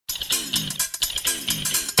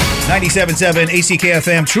97.7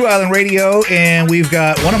 ACKFM, True Island Radio, and we've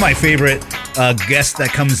got one of my favorite guests that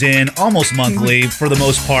comes in almost monthly for the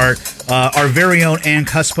most part, our very own Ann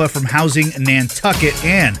Kuszpa from Housing Nantucket.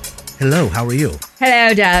 Ann, hello, how are you?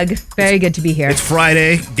 Hello, Doug. Very good to be here. It's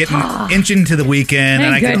Friday, getting inching to the weekend,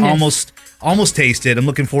 and I can almost taste it. I'm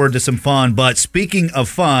looking forward to some fun, but speaking of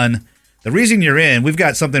fun, the reason you're in, we've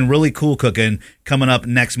got something really cool cooking coming up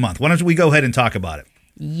next month. Why don't we go ahead and talk about it?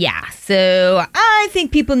 Yeah, so I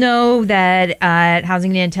think people know that at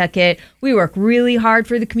Housing Nantucket, we work really hard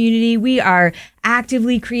for the community. We are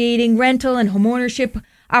actively creating rental and homeownership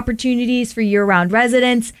opportunities for year-round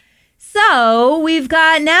residents. So we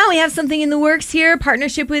have something in the works here,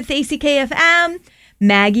 partnership with ACKFM.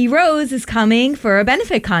 Maggie Rose is coming for a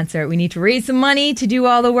benefit concert. We need to raise some money to do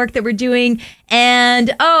all the work that we're doing.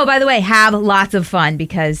 And, oh, by the way, have lots of fun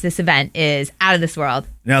because this event is out of this world.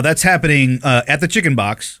 Now, that's happening at the Chicken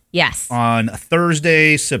Box. Yes. On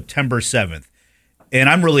Thursday, September 7th. And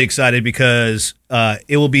I'm really excited because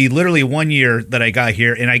it will be literally 1 year that I got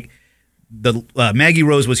here. And Maggie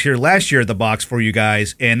Rose was here last year at the box for you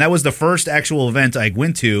guys. And that was the first actual event I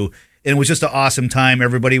went to. And it was just an awesome time.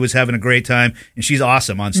 Everybody was having a great time. And she's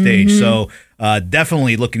awesome on stage. So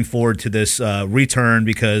definitely looking forward to this return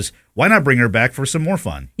because why not bring her back for some more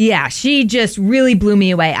fun? Yeah, she just really blew me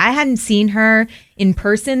away. I hadn't seen her in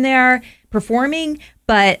person there performing,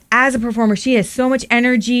 but as a performer, she has so much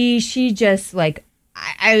energy. She just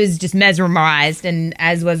I was just mesmerized, and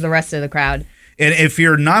as was the rest of the crowd. And if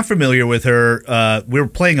you're not familiar with her, we're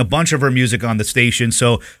playing a bunch of her music on the station,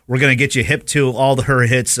 so we're going to get you hip to all her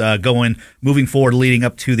hits moving forward, leading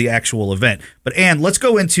up to the actual event. But Ann, let's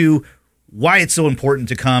go into why it's so important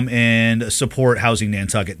to come and support Housing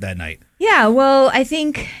Nantucket that night. Yeah, well, I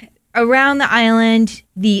think around the island,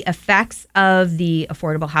 the effects of the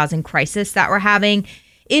affordable housing crisis that we're having,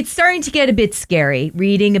 it's starting to get a bit scary.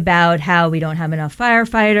 Reading about how we don't have enough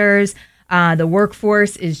firefighters, the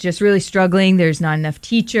workforce is just really struggling. There's not enough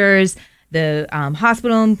teachers. The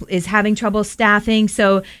hospital is having trouble staffing.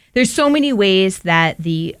 So there's so many ways that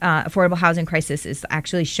the affordable housing crisis is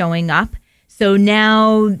actually showing up. So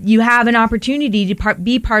now you have an opportunity to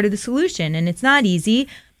be part of the solution. And it's not easy.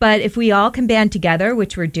 But if we all can band together,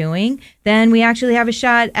 which we're doing, then we actually have a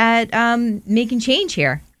shot at making change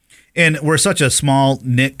here. And we're such a small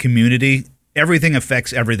knit community. Everything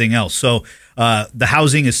affects everything else. So the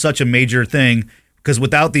housing is such a major thing because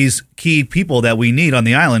without these key people that we need on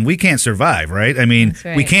the island, we can't survive, right? I mean,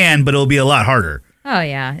 we can, but it'll be a lot harder. Oh,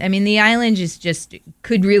 yeah. I mean, the island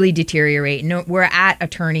could really deteriorate. No, we're at a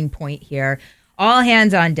turning point here. All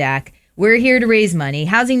hands on deck. We're here to raise money.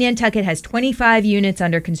 Housing Nantucket has 25 units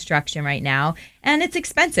under construction right now, and it's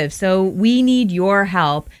expensive. So we need your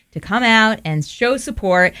help to come out and show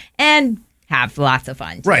support and have lots of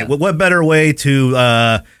fun, too. Right. Well, what better way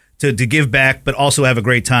to give back, but also have a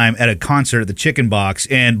great time at a concert at the Chicken Box?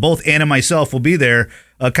 And both Ann and myself will be there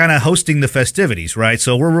kind of hosting the festivities, right?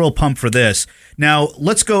 So we're real pumped for this. Now,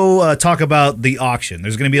 let's go talk about the auction.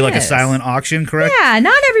 There's going to be like a silent auction, correct? Yeah,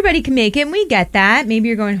 not everybody can make it, and we get that. Maybe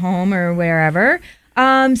you're going home or wherever.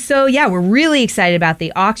 So, yeah, we're really excited about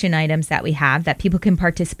the auction items that we have that people can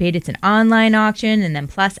participate. It's an online auction and then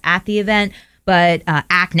plus at the event. But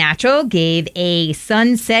Act Natural gave a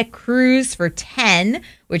sunset cruise for 10,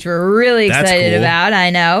 which we're really excited about.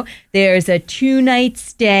 I know. There's a 2-night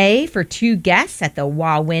stay for 2 guests at the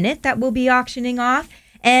Wawinit that we'll be auctioning off,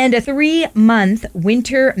 and a 3-month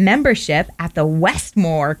winter membership at the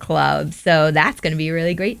Westmore Club. So that's going to be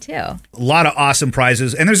really great, too. A lot of awesome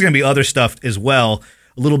prizes, and there's going to be other stuff as well.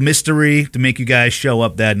 A little mystery to make you guys show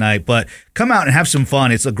up that night. But come out and have some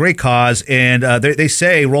fun. It's a great cause, and they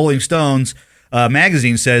say Rolling Stones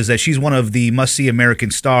magazine says that she's one of the must-see American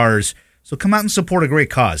stars. So come out and support a great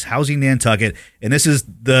cause, Housing Nantucket. And this is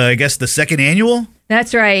the second annual?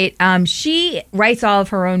 That's right. She writes all of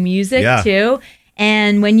her own music, too.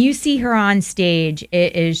 And when you see her on stage,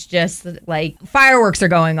 it is just like fireworks are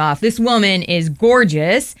going off. This woman is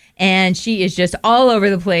gorgeous, and she is just all over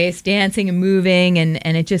the place, dancing and moving, and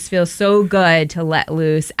it just feels so good to let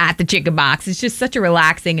loose at the Chicken Box. It's just such a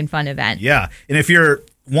relaxing and fun event. Yeah. And if you're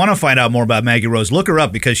want to find out more about Maggie Rose, look her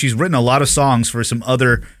up because she's written a lot of songs for some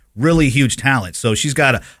other really huge talent. So she's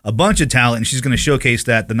got a bunch of talent, and she's going to showcase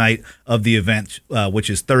that the night of the event, which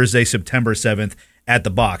is Thursday, September 7th at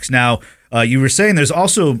the Box. Now, you were saying there's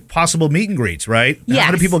also possible meet and greets, right? Yes.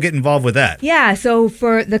 How do people get involved with that? Yeah, so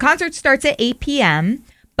for the concert starts at 8 p.m.,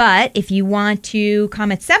 but if you want to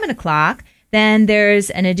come at 7 o'clock, then there's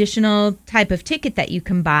an additional type of ticket that you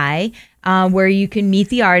can buy where you can meet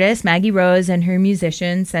the artist, Maggie Rose, and her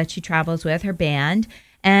musicians that she travels with, her band.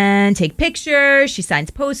 and take pictures. She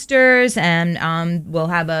signs posters, and we'll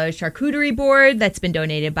have a charcuterie board that's been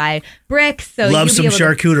donated by Brick. So love some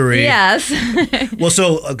charcuterie. Yes. Well,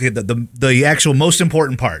 so okay, the actual most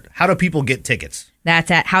important part. How do people get tickets?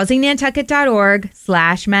 That's at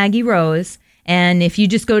housingnantucket.org/Maggie Rose. And if you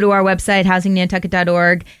just go to our website,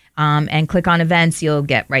 housingnantucket.org, and click on events, you'll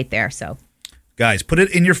get right there. So, guys, put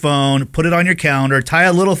it in your phone, put it on your calendar, tie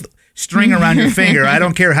a little string around your finger. I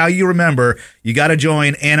don't care how you remember. You got to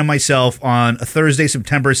join Ann and myself on a Thursday,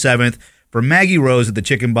 September 7th for Maggie Rose at the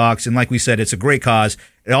Chicken Box. And like we said, it's a great cause.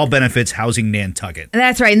 It all benefits Housing Nantucket.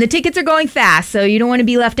 That's right. And the tickets are going fast, so you don't want to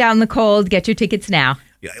be left out in the cold. Get your tickets now.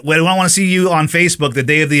 We don't want to see you on Facebook the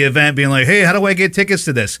day of the event being like, hey, how do I get tickets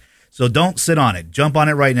to this? So don't sit on it. Jump on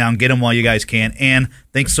it right now and get them while you guys can. And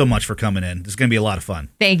thanks so much for coming in. This is going to be a lot of fun.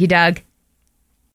 Thank you, Doug.